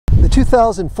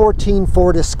2014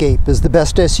 Ford Escape is the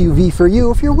best SUV for you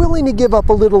if you're willing to give up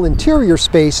a little interior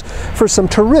space for some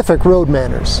terrific road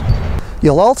manners.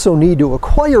 You'll also need to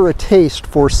acquire a taste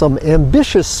for some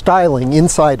ambitious styling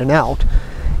inside and out,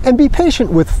 and be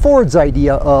patient with Ford's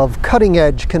idea of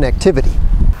cutting-edge connectivity.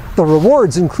 The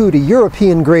rewards include a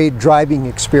European-grade driving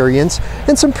experience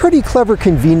and some pretty clever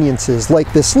conveniences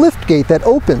like this liftgate that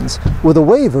opens with a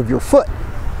wave of your foot.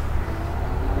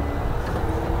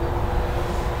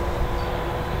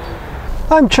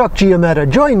 I'm Chuck Giametta.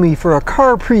 Join me for a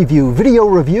car preview video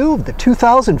review of the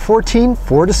 2014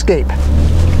 Ford Escape.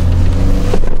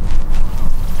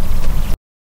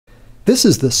 This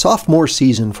is the sophomore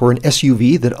season for an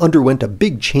SUV that underwent a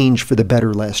big change for the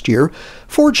better last year.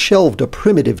 Ford shelved a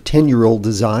primitive 10-year-old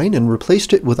design and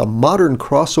replaced it with a modern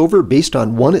crossover based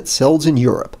on one it sells in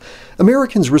Europe.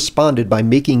 Americans responded by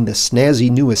making the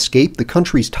snazzy new Escape the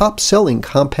country's top-selling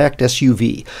compact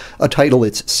SUV, a title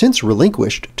it's since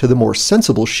relinquished to the more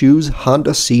sensible shoe's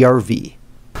Honda CR-V.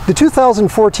 The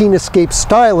 2014 Escape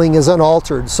styling is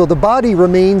unaltered, so the body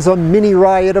remains a mini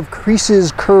riot of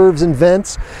creases, curves, and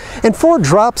vents, and Ford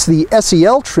drops the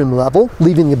SEL trim level,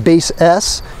 leaving the base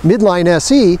S, midline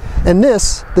SE, and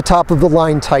this, the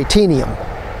top-of-the-line titanium.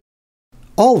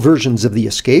 All versions of the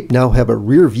Escape now have a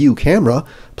rear-view camera,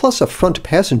 plus a front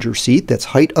passenger seat that's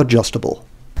height adjustable.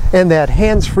 And that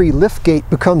hands-free liftgate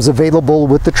becomes available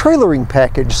with the trailering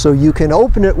package, so you can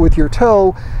open it with your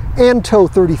toe and tow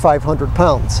 3,500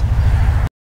 pounds.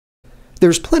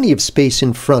 There's plenty of space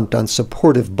in front on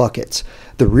supportive buckets.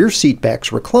 The rear seat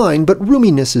backs recline, but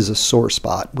roominess is a sore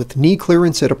spot, with knee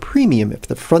clearance at a premium if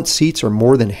the front seats are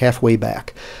more than halfway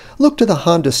back. Look to the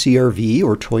Honda CR-V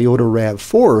or Toyota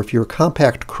RAV4 if your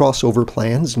compact crossover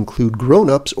plans include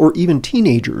grown-ups or even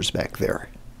teenagers back there.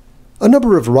 A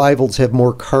number of rivals have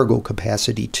more cargo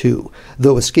capacity too,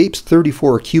 though Escape's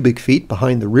 34 cubic feet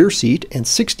behind the rear seat and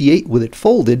 68 with it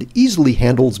folded easily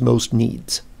handles most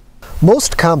needs.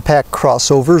 Most compact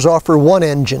crossovers offer one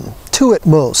engine, two at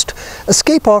most.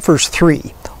 Escape offers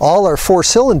three. All are 4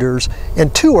 cylinders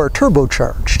and 2 are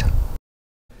turbocharged.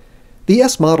 The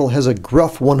S model has a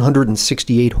gruff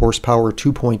 168 horsepower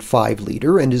 2.5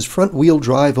 liter and is front-wheel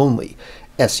drive only.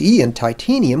 SE and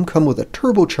Titanium come with a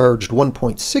turbocharged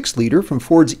 1.6 liter from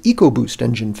Ford's EcoBoost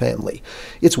engine family.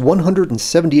 Its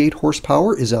 178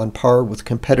 horsepower is on par with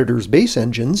competitors' base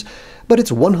engines, but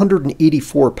its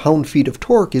 184 pound-feet of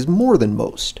torque is more than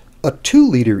most. A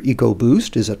 2-liter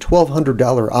EcoBoost is a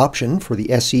 $1,200 option for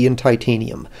the SE and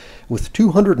Titanium. With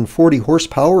 240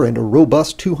 horsepower and a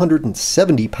robust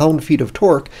 270 pound-feet of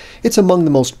torque, it's among the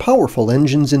most powerful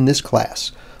engines in this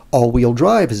class. All-wheel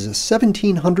drive is a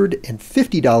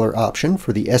 $1,750 option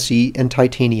for the SE and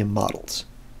Titanium models.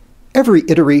 Every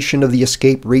iteration of the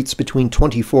Escape rates between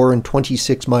 24 and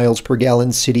 26 miles per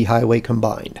gallon city highway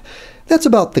combined. That's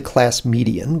about the class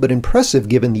median, but impressive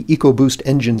given the EcoBoost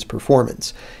engine's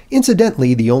performance.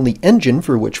 Incidentally, the only engine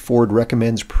for which Ford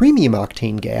recommends premium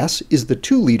octane gas is the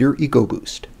 2-liter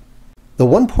EcoBoost. The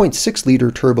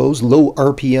 1.6-liter turbo's low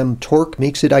RPM torque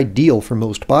makes it ideal for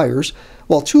most buyers,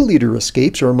 while 2-liter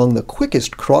Escapes are among the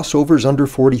quickest crossovers under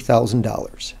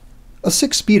 $40,000. A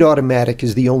 6-speed automatic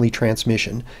is the only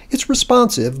transmission. It's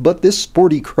responsive, but this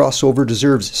sporty crossover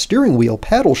deserves steering wheel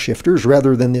paddle shifters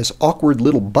rather than this awkward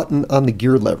little button on the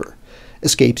gear lever.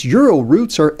 Escape's Euro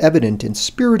roots are evident in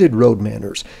spirited road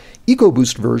manners.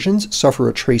 EcoBoost versions suffer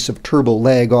a trace of turbo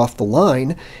lag off the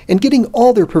line, and getting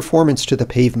all their performance to the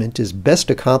pavement is best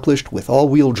accomplished with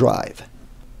all-wheel drive.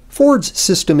 Ford's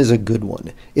system is a good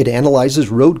one. It analyzes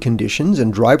road conditions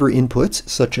and driver inputs,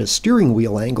 such as steering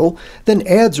wheel angle, then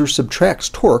adds or subtracts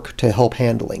torque to help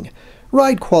handling.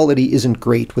 Ride quality isn't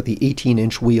great with the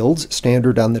 18-inch wheels,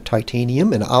 standard on the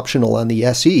Titanium and optional on the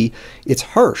SE. It's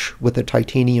harsh with the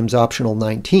Titanium's optional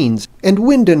 19s, and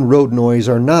wind and road noise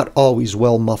are not always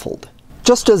well muffled.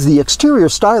 Just as the exterior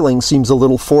styling seems a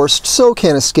little forced, so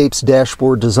can Escape's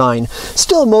dashboard design.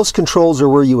 Still, most controls are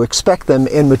where you expect them,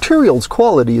 and materials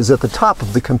quality is at the top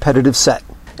of the competitive set.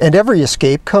 And every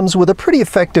Escape comes with a pretty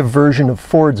effective version of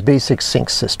Ford's basic sync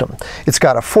system. It's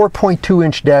got a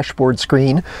 4.2-inch dashboard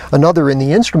screen, another in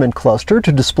the instrument cluster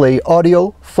to display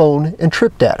audio, phone, and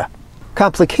trip data.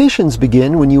 Complications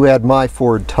begin when you add My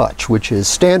Ford Touch, which is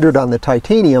standard on the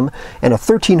Titanium and a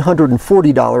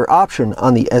 $1,340 option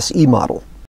on the SE model.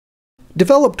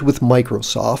 Developed with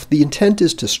Microsoft, the intent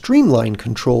is to streamline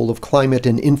control of climate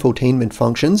and infotainment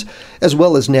functions, as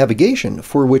well as navigation,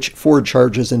 for which Ford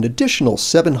charges an additional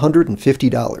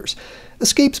 $750.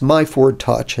 Escape's My Ford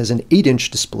Touch has an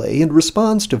 8-inch display and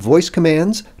responds to voice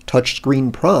commands,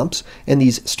 touchscreen prompts, and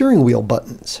these steering wheel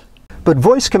buttons. but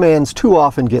voice commands too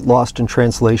often get lost in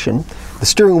translation. The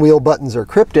steering wheel buttons are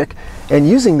cryptic, and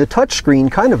using the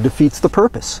touchscreen kind of defeats the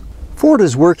purpose. Ford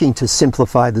is working to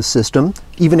simplify the system,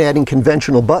 even adding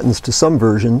conventional buttons to some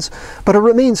versions, but it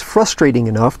remains frustrating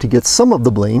enough to get some of the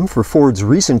blame for Ford's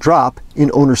recent drop in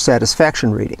owner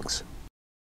satisfaction ratings.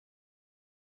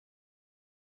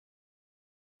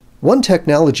 One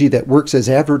technology that works as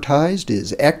advertised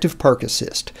is Active Park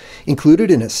Assist. Included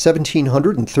in a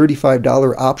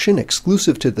 $1,735 option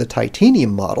exclusive to the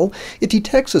titanium model, it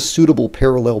detects a suitable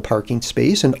parallel parking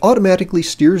space and automatically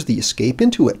steers the Escape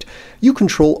into it. You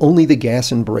control only the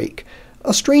gas and brake.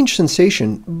 A strange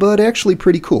sensation, but actually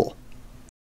pretty cool.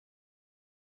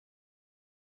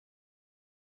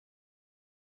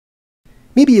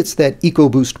 Maybe it's that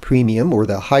EcoBoost Premium or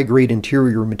the high-grade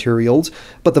interior materials,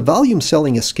 but the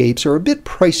volume-selling Escapes are a bit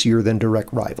pricier than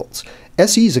direct rivals.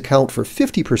 SEs account for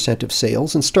 50% of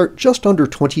sales and start just under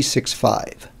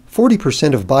 $26,500.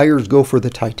 40% of buyers go for the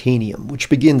titanium, which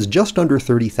begins just under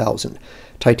 $30,000.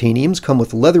 Titaniums come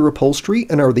with leather upholstery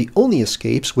and are the only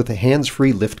Escapes with a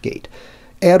hands-free liftgate.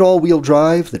 Add all-wheel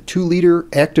drive, the 2-liter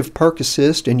Active Park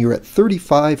Assist, and you're at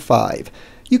 $35,500.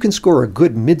 You can score a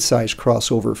good mid-size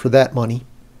crossover for that money.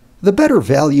 The better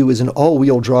value is an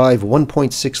all-wheel drive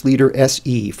 1.6-liter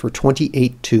SE for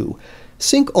 $28,200.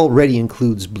 Sync already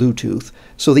includes Bluetooth,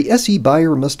 so the SE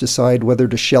buyer must decide whether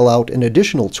to shell out an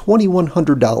additional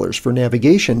 $2,100 for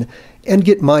navigation and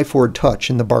get My Ford Touch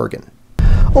in the bargain.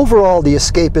 Overall, the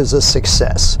Escape is a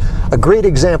success, a great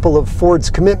example of Ford's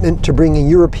commitment to bringing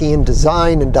European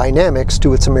design and dynamics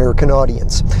to its American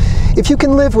audience. If you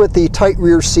can live with the tight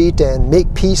rear seat and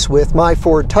make peace with My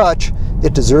Ford Touch,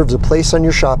 it deserves a place on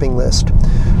your shopping list.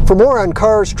 For more on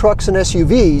cars, trucks, and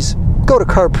SUVs, go to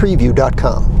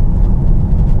CarPreview.com.